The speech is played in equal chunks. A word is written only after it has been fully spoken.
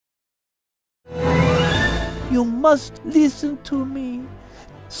You must listen to me.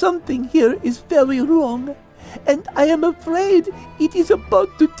 Something here is very wrong, and I am afraid it is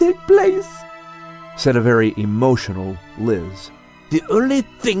about to take place," said a very emotional Liz. "The only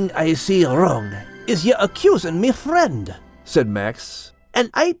thing I see wrong is you accusing me friend," said Max. "And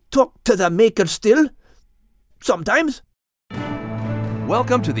I talk to the Maker still. Sometimes."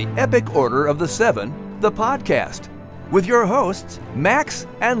 Welcome to the Epic Order of the Seven, the podcast, with your hosts, Max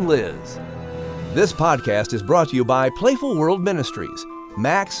and Liz. This podcast is brought to you by Playful World Ministries.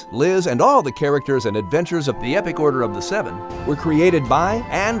 Max, Liz, and all the characters and adventures of the Epic Order of the Seven were created by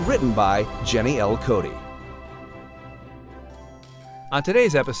and written by Jenny L. Cody. On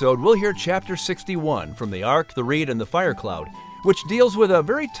today's episode, we'll hear Chapter 61 from The Ark, the Reed, and the Fire Cloud, which deals with a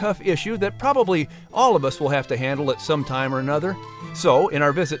very tough issue that probably all of us will have to handle at some time or another. So, in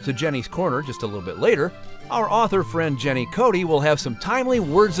our visit to Jenny's Corner just a little bit later, our author friend Jenny Cody will have some timely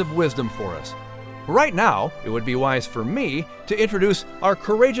words of wisdom for us. Right now, it would be wise for me to introduce our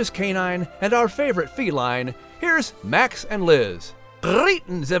courageous canine and our favorite feline. Here's Max and Liz.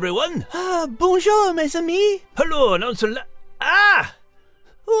 "Greetings, everyone." Bonjour, mes amis. "Hello, Announcer Lad." "Ah!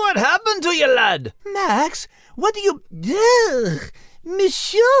 What happened to you, lad?" Max, what do you... Ugh,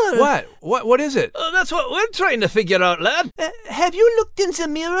 Monsieur! What is it? That's what we're trying to figure out, lad. Have you looked in the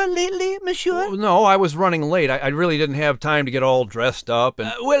mirror lately, Monsieur? No, I was running late. I really didn't have time to get all dressed up.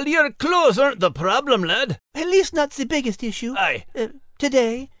 And Well, your clothes aren't the problem, lad. At least not the biggest issue. Aye.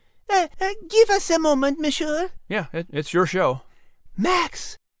 Today. Give us a moment, Monsieur. Yeah, it's your show.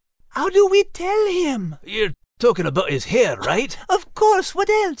 Max, how do we tell him? You're talking about his hair, right? Of course, what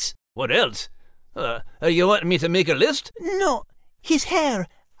else? What else? Are you wanting me to make a list? No, his hair.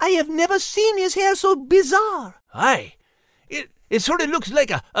 I have never seen his hair so bizarre. Aye. It sort of looks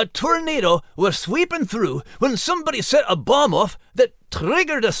like a tornado was sweeping through when somebody set a bomb off that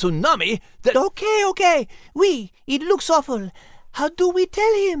triggered a tsunami that... Okay. It looks awful. How do we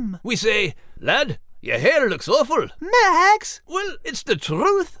tell him? We say, "Lad, your hair looks awful." Max! Well, it's the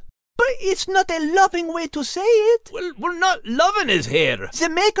truth. But it's not a loving way to say it. Well, we're not loving his hair. The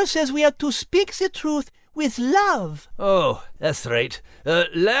Maker says we are to speak the truth with love. Oh, that's right.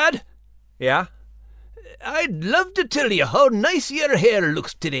 Lad? Yeah? I'd love to tell you how nice your hair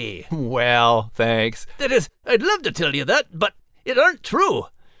looks today. Well, thanks. That is, I'd love to tell you that, but it aren't true.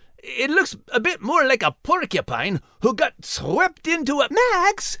 It looks a bit more like a porcupine who got swept into a...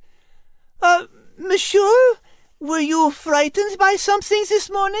 Max? Monsieur? Were you frightened by something this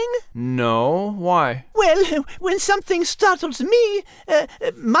morning? No, why? Well, when something startles me,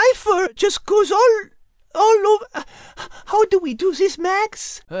 my fur just goes all over. How do we do this,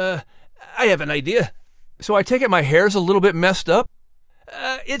 Max? I have an idea. So I take it my hair's a little bit messed up?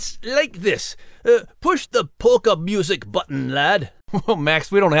 It's like this. Push the polka music button, lad. Well,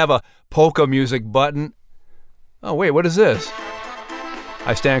 Max, we don't have a polka music button. Oh, wait, what is this?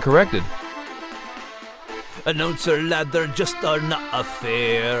 I stand corrected. Announcer lad, there just are not a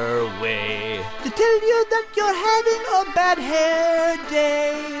fair way to tell you that you're having a bad hair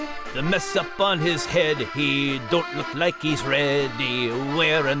day. The mess up on his head, he don't look like he's ready,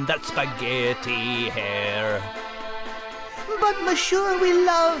 wearing that spaghetti hair. But Monsieur, we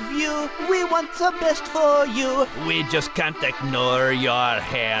love you. We want the best for you. We just can't ignore your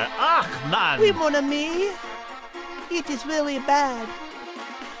hair. Ach, man. Oui, mon ami. It is really bad.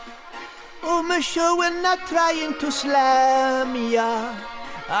 Oh, Monsieur, we're not trying to slam ya.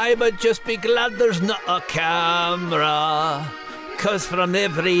 I but just be glad there's not a camera. 'Cause from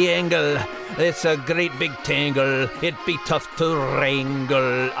every angle, it's a great big tangle. It'd be tough to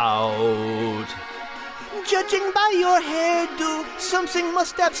wrangle out. Judging by your hairdo, something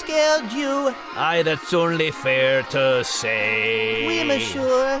must have scared you. Aye, that's only fair to say. Oui,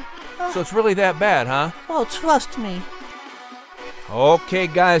 Monsieur. So it's really that bad, huh? Oh, trust me. Okay,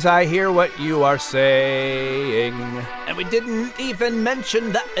 guys, I hear what you are saying. And we didn't even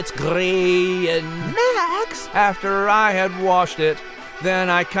mention that it's graying. Max! After I had washed it, then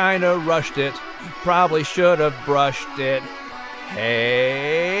I kinda rushed it. Probably should have brushed it.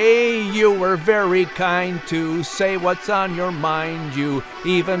 Hey, you were very kind to say what's on your mind. You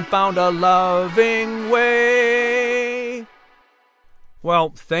even found a loving way.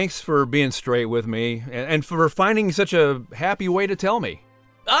 Well, thanks for being straight with me, and for finding such a happy way to tell me.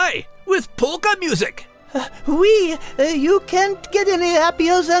 Aye, with polka music. Oui, you can't get any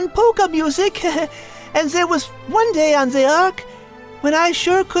happier than polka music. And there was one day on the Ark when I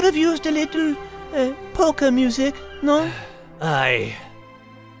sure could have used a little polka music, no? Aye.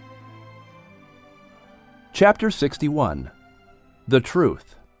 Chapter 61. The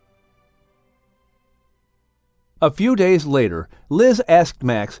Truth. A few days later, Liz asked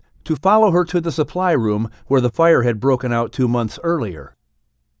Max to follow her to the supply room where the fire had broken out 2 months earlier.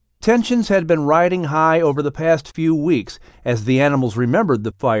 Tensions had been riding high over the past few weeks as the animals remembered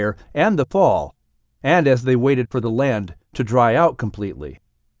the fire and the fall, and as they waited for the land to dry out completely.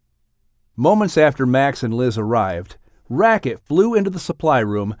 Moments after Max and Liz arrived, Racket flew into the supply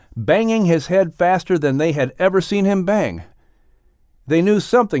room, banging his head faster than they had ever seen him bang. They knew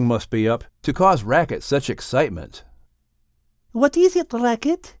something must be up to cause Racket such excitement. What is it,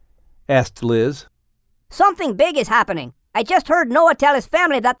 Racket? Asked Liz. Something big is happening. I just heard Noah tell his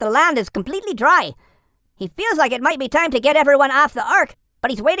family that the land is completely dry. He feels like it might be time to get everyone off the ark,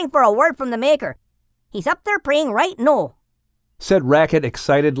 but he's waiting for a word from the Maker. He's up there praying right now, said Racket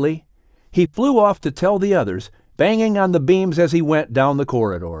excitedly. He flew off to tell the others, banging on the beams as he went down the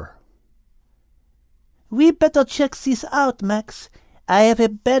corridor. We better check this out, Max. I have a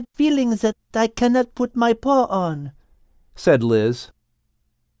bad feeling that I cannot put my paw on, said Liz.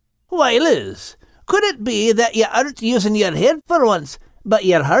 Why, Liz, could it be that you aren't using your head for once, but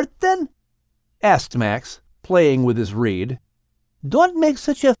you're hurt then? Asked Max, playing with his reed. Don't make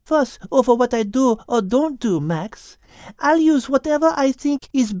such a fuss over what I do or don't do, Max. I'll use whatever I think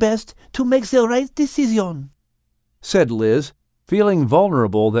is best to make the right decision, said Liz, feeling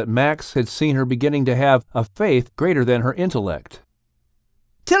vulnerable that Max had seen her beginning to have a faith greater than her intellect.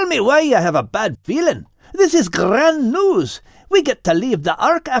 Tell me why you have a bad feeling. This is grand news. We get to leave the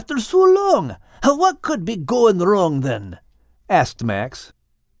ark after so long. What could be going wrong then? Asked Max.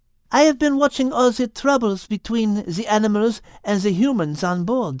 I have been watching all the troubles between the animals and the humans on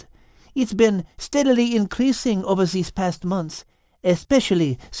board. It's been steadily increasing over these past months,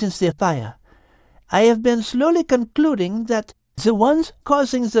 especially since the fire. I have been slowly concluding that the ones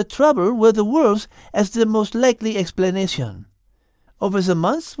causing the trouble were the wolves as the most likely explanation. Over the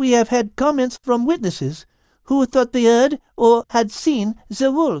months, we have had comments from witnesses who thought they heard or had seen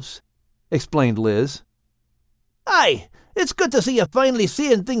the wolves, explained Liz. Aye, it's good to see you finally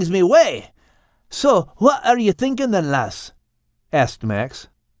seeing things me way. So, what are you thinking then, lass? Asked Max.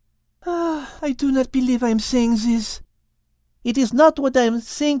 I do not believe I'm saying this. It is not what I am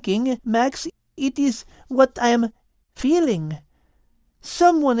thinking, Max. It is what I am feeling.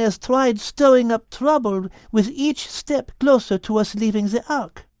 Someone has tried stirring up trouble with each step closer to us leaving the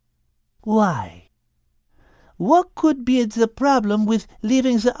ark. Why? What could be the problem with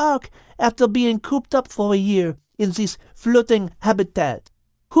leaving the ark after being cooped up for a year in this floating habitat?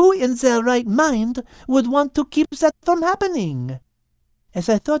 Who in their right mind would want to keep that from happening? As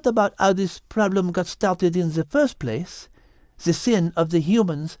I thought about how this problem got started in the first place, the sin of the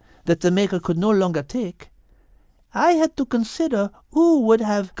humans that the Maker could no longer take, I had to consider who would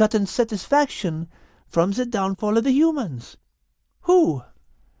have gotten satisfaction from the downfall of the humans. Who?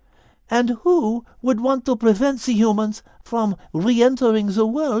 And who would want to prevent the humans from re-entering the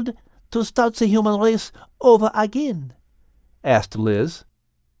world to start the human race over again? Asked Liz.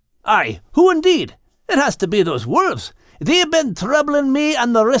 Aye, who indeed? It has to be those wolves. They've been troubling me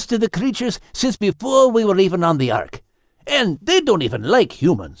and the rest of the creatures since before we were even on the ark. And they don't even like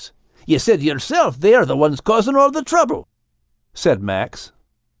humans. You said yourself they are the ones causing all the trouble, said Max.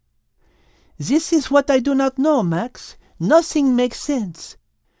 This is what I do not know, Max. Nothing makes sense.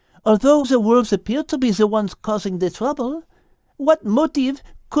 Although the wolves appear to be the ones causing the trouble, what motive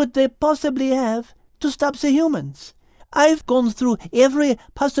could they possibly have to stop the humans? I've gone through every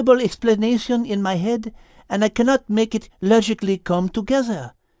possible explanation in my head, and I cannot make it logically come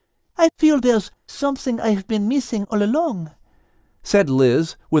together. I feel there's something I have been missing all along, said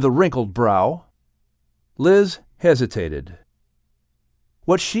Liz with a wrinkled brow. Liz hesitated.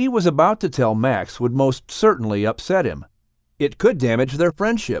 What she was about to tell Max would most certainly upset him. It could damage their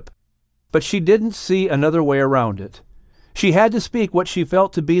friendship. But she didn't see another way around it. She had to speak what she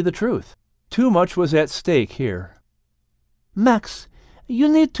felt to be the truth. Too much was at stake here. Max, you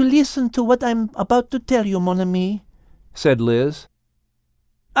need to listen to what I'm about to tell you, mon ami, said Liz.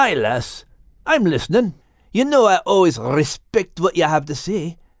 Aye, lass, I'm listening. You know I always respect what you have to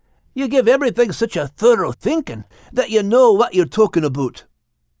say. You give everything such a thorough thinking that you know what you're talking about,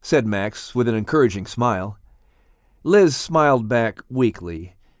 said Max with an encouraging smile. Liz smiled back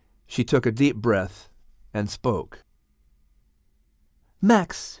weakly. She took a deep breath and spoke.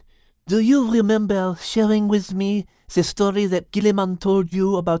 Max, do you remember sharing with me the story that Gilliman told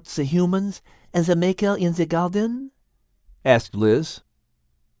you about the humans and the Maker in the garden? Asked Liz.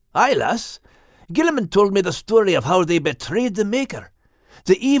 Aye, lass. Gilliman told me the story of how they betrayed the Maker.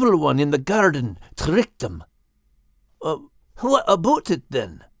 The evil one in the garden tricked them. What about it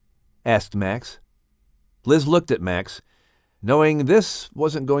then? Asked Max. Liz looked at Max, knowing this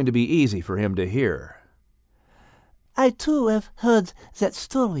wasn't going to be easy for him to hear. I too have heard that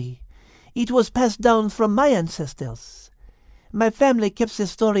story. It was passed down from my ancestors. My family kept the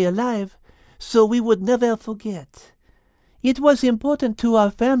story alive, so we would never forget. It was important to our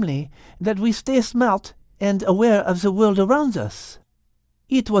family that we stay smart and aware of the world around us.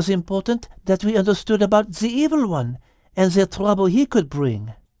 It was important that we understood about the evil one and the trouble he could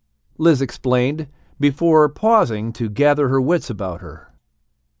bring. Liz explained, before pausing to gather her wits about her.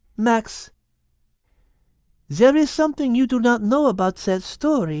 Max, there is something you do not know about that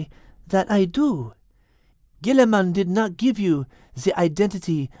story that I do. Guilliman did not give you the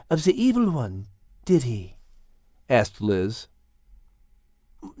identity of the evil one, did he? Asked Liz.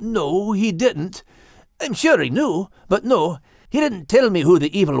 No, he didn't. I'm sure he knew, but no, he didn't tell me who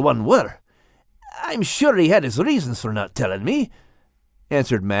the evil one were. I'm sure he had his reasons for not telling me,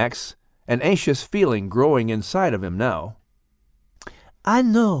 answered Max, an anxious feeling growing inside of him now. I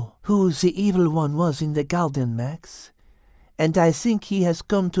know who the evil one was in the garden, Max, and I think he has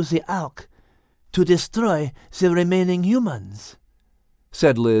come to the Ark to destroy the remaining humans,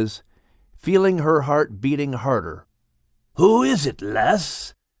 said Liz, feeling her heart beating harder. Who is it,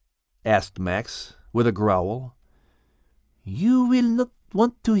 lass? Asked Max, with a growl. You will not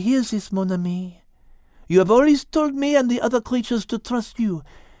want to hear this, mon ami. You have always told me and the other creatures to trust you.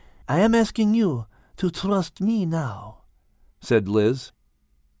 I am asking you to trust me now, said Liz.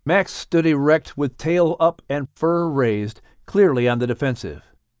 Max stood erect with tail up and fur raised, clearly on the defensive.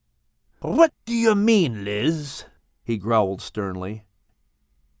 What do you mean, Liz? He growled sternly.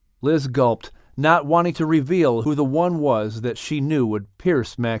 Liz gulped, not wanting to reveal who the one was that she knew would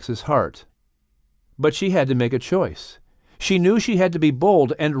pierce Max's heart. But she had to make a choice. She knew she had to be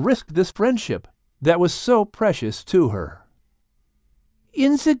bold and risk this friendship that was so precious to her.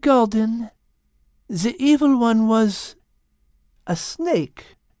 In the garden, the evil one was a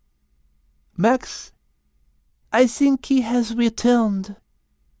snake. Max, I think he has returned,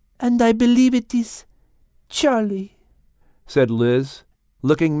 and I believe it is Charlie, said Liz,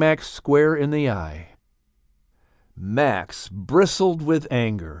 looking Max square in the eye. Max bristled with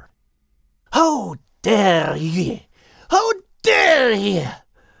anger. How dare ye! How dare ye!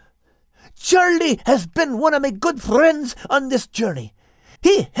 Charlie has been one of my good friends on this journey.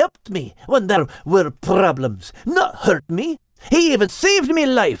 He helped me when there were problems, not hurt me. He even saved me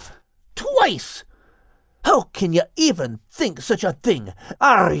life. Twice! How can you even think such a thing?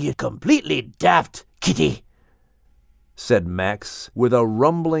 Are you completely daft, Kitty? Said Max, with a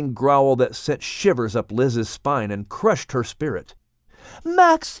rumbling growl that sent shivers up Liz's spine and crushed her spirit.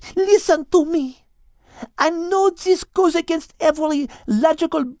 Max, listen to me. I know this goes against every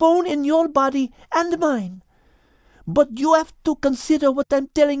logical bone in your body and mine. But you have to consider what I'm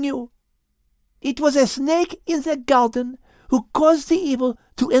telling you. It was a snake in the garden who caused the evil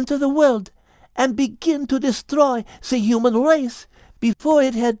to enter the world and begin to destroy the human race before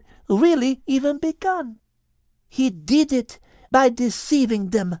it had really even begun. He did it by deceiving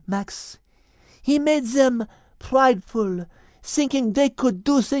them, Max. He made them prideful, thinking they could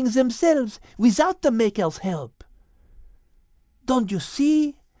do things themselves without the Maker's help. Don't you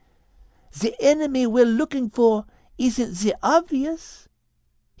see? The enemy we're looking for isn't the obvious.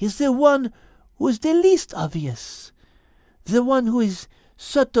 He's the one who is the least obvious, the one who is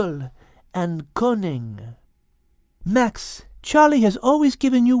subtle and cunning. Max, Charlie has always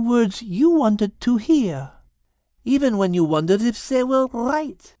given you words you wanted to hear, even when you wondered if they were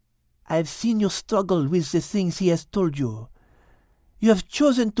right. I've seen you struggle with the things he has told you. You have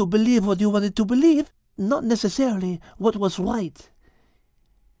chosen to believe what you wanted to believe, not necessarily what was right.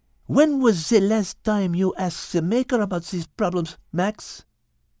 When was the last time you asked the Maker about these problems, Max?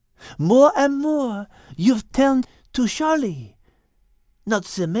 More and more, you've turned to Charlie, not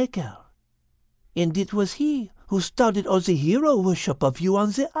the Maker. And it was he who started all the hero worship of you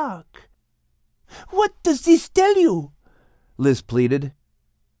on the Ark. What does this tell you? Liz pleaded.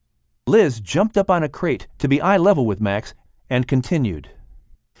 Liz jumped up on a crate to be eye level with Max and continued.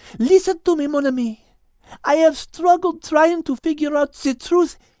 Listen to me, mon ami. I have struggled trying to figure out the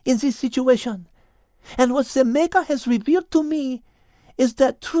truth in this situation. And what the Maker has revealed to me is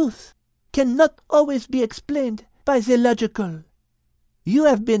that truth cannot always be explained by the logical. You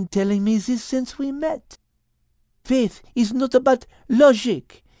have been telling me this since we met. Faith is not about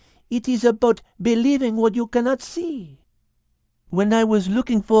logic. It is about believing what you cannot see. When I was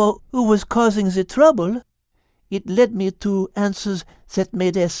looking for who was causing the trouble, it led me to answers that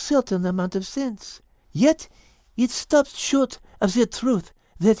made a certain amount of sense. Yet it stopped short of the truth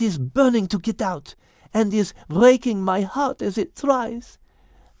that is burning to get out and is breaking my heart as it tries.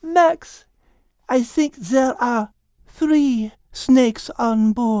 Max, I think there are 3 snakes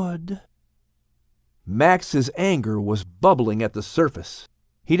on board. Max's anger was bubbling at the surface.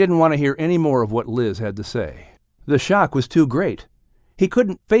 He didn't want to hear any more of what Liz had to say. The shock was too great. He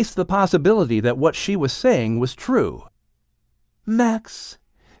couldn't face the possibility that what she was saying was true. Max,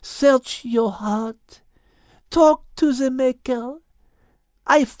 search your heart. Talk to the Maker.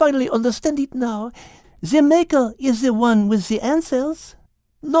 I finally understand it now. The Maker is the one with the answers.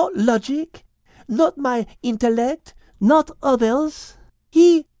 Not logic, not my intellect, not others.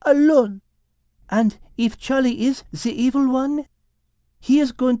 He alone. And if Charlie is the evil one, he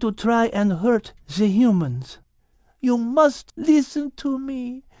is going to try and hurt the humans. You must listen to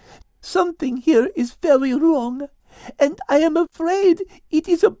me. Something here is very wrong, and I am afraid it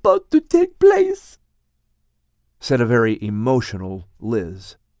is about to take place," said a very emotional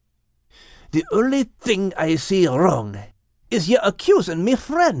Liz. "The only thing I see wrong is you accusing me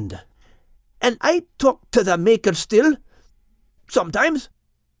friend. And I talk to the Maker still, sometimes,"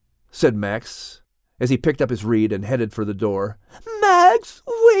 said Max, as he picked up his reed and headed for the door. "Max,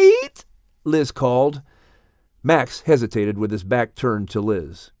 wait," Liz called. Max hesitated with his back turned to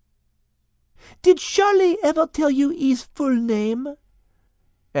Liz. "Did Charlie ever tell you his full name?"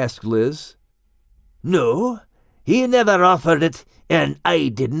 asked Liz. "No, he never offered it, and I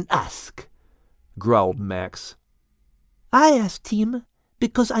didn't ask," growled Max. "I asked him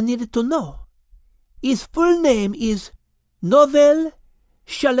because I needed to know. His full name is Novel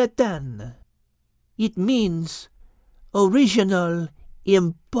Charlatan. It means original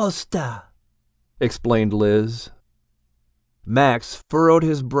imposter," explained Liz. Max furrowed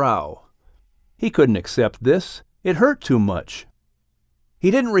his brow. He couldn't accept this. It hurt too much.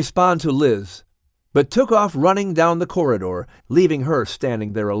 He didn't respond to Liz, but took off running down the corridor, leaving her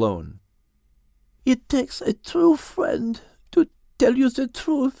standing there alone. "It takes a true friend to tell you the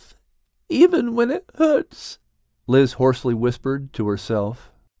truth, even when it hurts," Liz hoarsely whispered to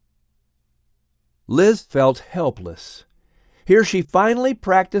herself. Liz felt helpless. Here she finally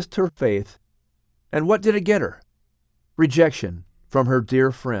practiced her faith. And what did it get her? Rejection from her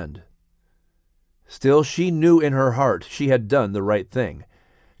dear friend. Still, she knew in her heart she had done the right thing.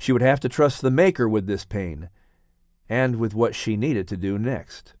 She would have to trust the Maker with this pain, and with what she needed to do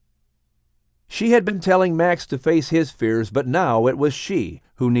next. She had been telling Max to face his fears, but now it was she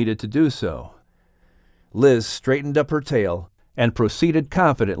who needed to do so. Liz straightened up her tail and proceeded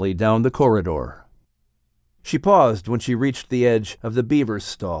confidently down the corridor. She paused when she reached the edge of the beaver's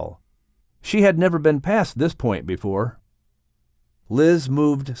stall. She had never been past this point before. Liz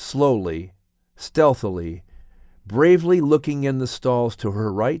moved slowly, stealthily, bravely looking in the stalls to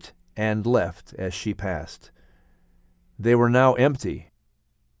her right and left as she passed. They were now empty.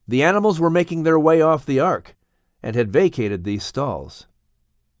 The animals were making their way off the ark and had vacated these stalls.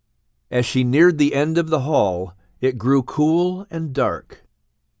 As she neared the end of the hall, it grew cool and dark.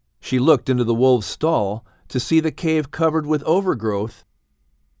 She looked into the wolves' stall to see the cave covered with overgrowth,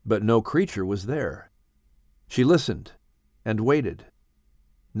 but no creature was there. She listened and waited.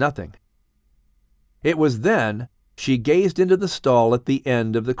 Nothing. It was then she gazed into the stall at the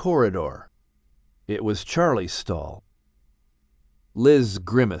end of the corridor. It was Charlie's stall. Liz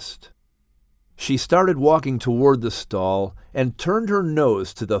grimaced. She started walking toward the stall and turned her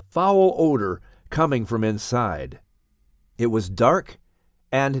nose to the foul odor coming from inside. It was dark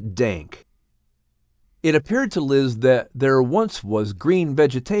and dank. It appeared to Liz that there once was green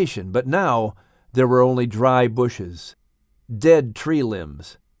vegetation, but now there were only dry bushes, dead tree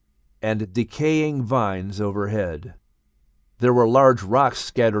limbs, and decaying vines overhead. There were large rocks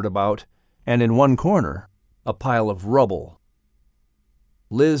scattered about, and in one corner, a pile of rubble.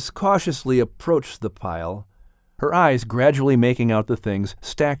 Liz cautiously approached the pile, her eyes gradually making out the things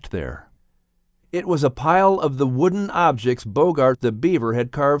stacked there. It was a pile of the wooden objects Bogart the beaver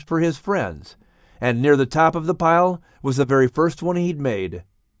had carved for his friends, and near the top of the pile was the very first one he'd made,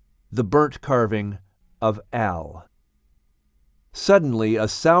 the burnt carving of Al. Suddenly, a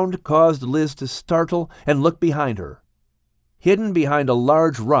sound caused Liz to startle and look behind her. Hidden behind a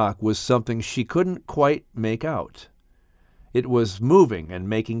large rock was something she couldn't quite make out. It was moving and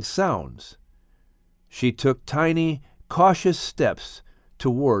making sounds. She took tiny, cautious steps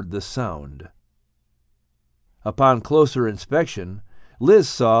toward the sound. Upon closer inspection, Liz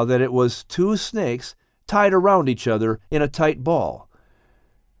saw that it was two snakes tied around each other in a tight ball.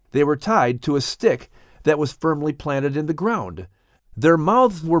 They were tied to a stick that was firmly planted in the ground. Their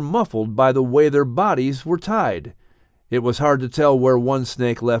mouths were muffled by the way their bodies were tied. It was hard to tell where one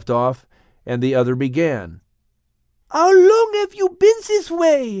snake left off and the other began. "How long have you been this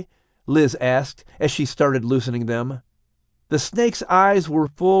way?" Liz asked as she started loosening them. The snake's eyes were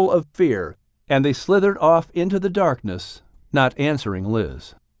full of fear, and they slithered off into the darkness, not answering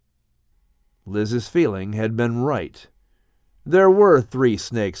Liz. Liz's feeling had been right. There were 3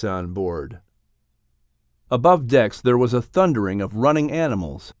 snakes on board. Above decks there was a thundering of running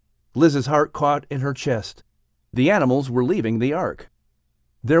animals. Liz's heart caught in her chest. The animals were leaving the Ark.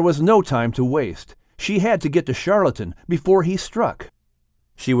 There was no time to waste. She had to get to Charlatan before he struck.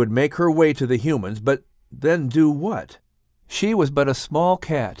 She would make her way to the humans, but then do what? She was but a small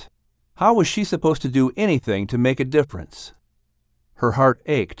cat. How was she supposed to do anything to make a difference? Her heart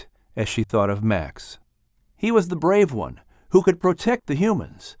ached as she thought of Max. He was the brave one who could protect the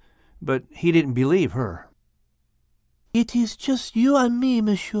humans, but he didn't believe her. It is just you and me,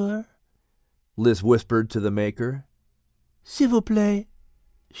 monsieur, Liz whispered to the Maker. S'il vous plaît,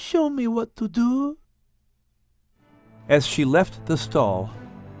 show me what to do. As she left the stall,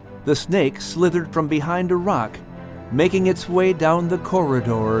 the snake slithered from behind a rock, making its way down the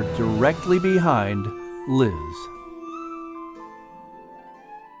corridor directly behind Liz.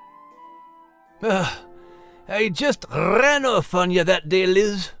 I just ran off on you that day,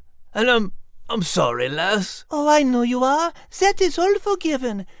 Liz, and I'm sorry, lass. Oh, I know you are. That is all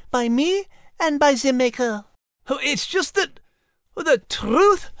forgiven, by me and by the Maker. Oh, it's just that the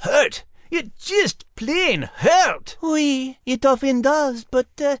truth hurt. It just plain hurt. Oui, it often does, but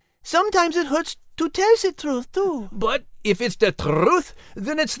sometimes it hurts to tell the truth, too. But if it's the truth,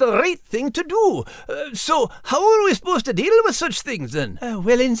 then it's the right thing to do. So how are we supposed to deal with such things, then?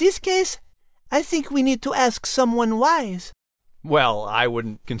 Well, in this case, I think we need to ask someone wise. Well, I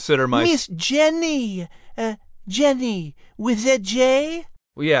wouldn't consider Miss Jenny. Jenny, with a J?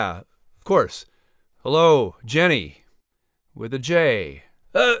 Well, yeah, of course. Hello, Jenny. With a J.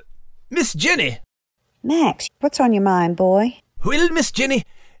 Miss Jenny. Max, what's on your mind, boy? Well, Miss Jenny,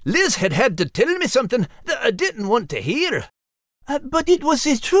 Liz had to tell me something that I didn't want to hear. But it was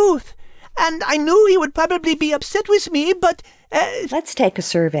the truth, and I knew he would probably be upset with me, but... Let's take a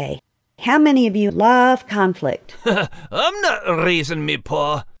survey. How many of you love conflict? I'm not raising me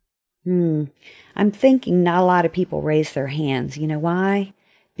paw. I'm thinking not a lot of people raise their hands. You know why?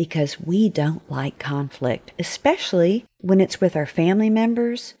 Because we don't like conflict, especially when it's with our family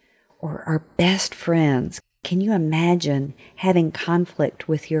members or our best friends. Can you imagine having conflict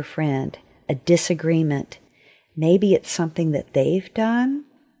with your friend, a disagreement? Maybe it's something that they've done,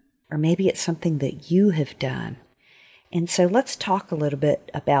 or maybe it's something that you have done. And so let's talk a little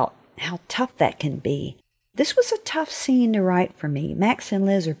bit about how tough that can be. This was a tough scene to write for me. Max and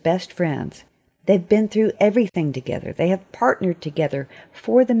Liz are best friends. They've been through everything together. They have partnered together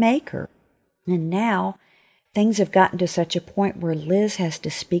for the Maker. And now things have gotten to such a point where Liz has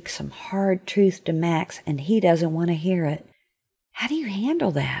to speak some hard truth to Max, and he doesn't want to hear it. How do you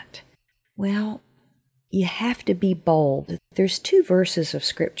handle that? Well, you have to be bold. There's 2 verses of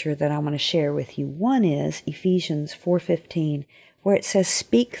Scripture that I want to share with you. One is Ephesians 4:15, where it says,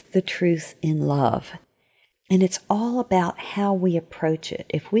 speak the truth in love. And it's all about how we approach it.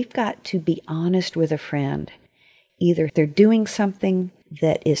 If we've got to be honest with a friend, either they're doing something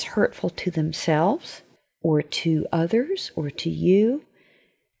that is hurtful to themselves or to others or to you,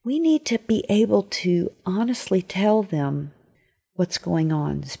 we need to be able to honestly tell them what's going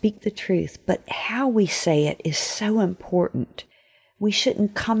on, speak the truth. But how we say it is so important. We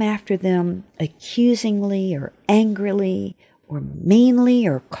shouldn't come after them accusingly or angrily or meanly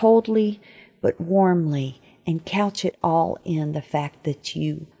or coldly, but warmly, and couch it all in the fact that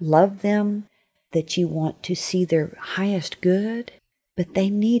you love them, that you want to see their highest good, but they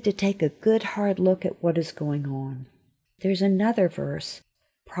need to take a good hard look at what is going on. There's another verse,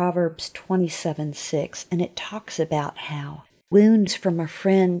 Proverbs 27:6, and it talks about how wounds from a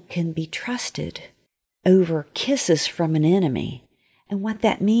friend can be trusted over kisses from an enemy. And what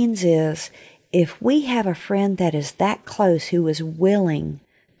that means is, if we have a friend that is that close who is willing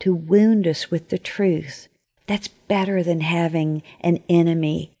to wound us with the truth, that's better than having an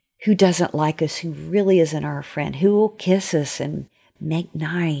enemy who doesn't like us, who really isn't our friend, who will kiss us and make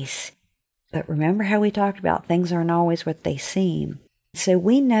nice. But remember how we talked about things aren't always what they seem. So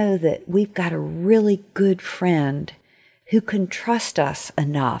we know that we've got a really good friend who can trust us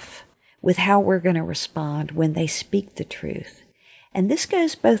enough with how we're going to respond when they speak the truth. And this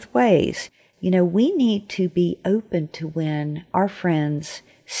goes both ways. You know, we need to be open to when our friends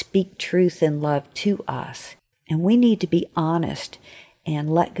speak truth and love to us. And we need to be honest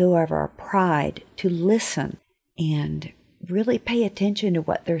and let go of our pride to listen and really pay attention to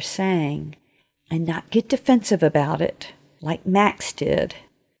what they're saying and not get defensive about it like Max did,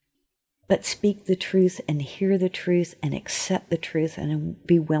 but speak the truth and hear the truth and accept the truth and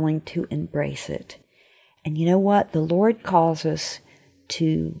be willing to embrace it. And you know what? The Lord calls us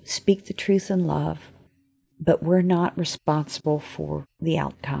to speak the truth in love, but we're not responsible for the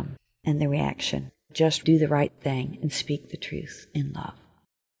outcome. and the reaction. Just do the right thing and speak the truth in love.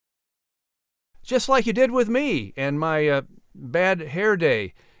 Just like you did with me and my bad hair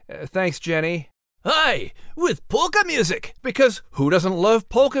day. Thanks, Jenny. Aye, with polka music. Because who doesn't love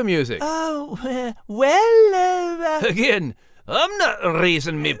polka music? Oh, Again, I'm not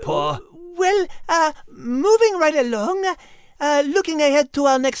raising me paw. Moving right along, looking ahead to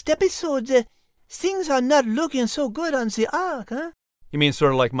our next episode, things are not looking so good on the Ark, huh? You mean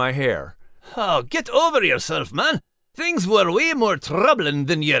sort of like my hair? Oh, get over yourself, man. Things were way more troubling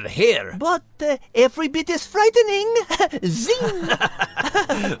than your hair. But every bit as frightening. Zing!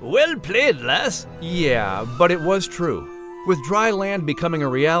 Well played, lass. Yeah, but it was true. With dry land becoming a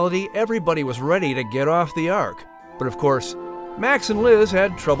reality, everybody was ready to get off the Ark. But of course, Max and Liz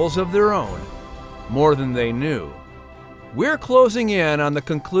had troubles of their own. More than they knew. We're closing in on the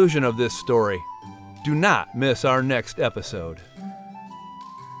conclusion of this story. Do not miss our next episode.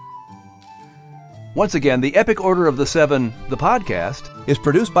 Once again, the Epic Order of the Seven, the podcast, is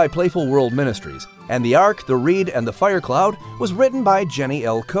produced by Playful World Ministries, and The Ark, the Reed, and the Fire Cloud was written by Jenny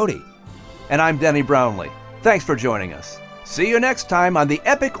L. Cody. And I'm Denny Brownlee. Thanks for joining us. See you next time on the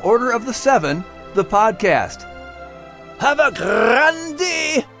Epic Order of the Seven, the podcast. Have a grand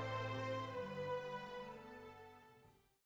day!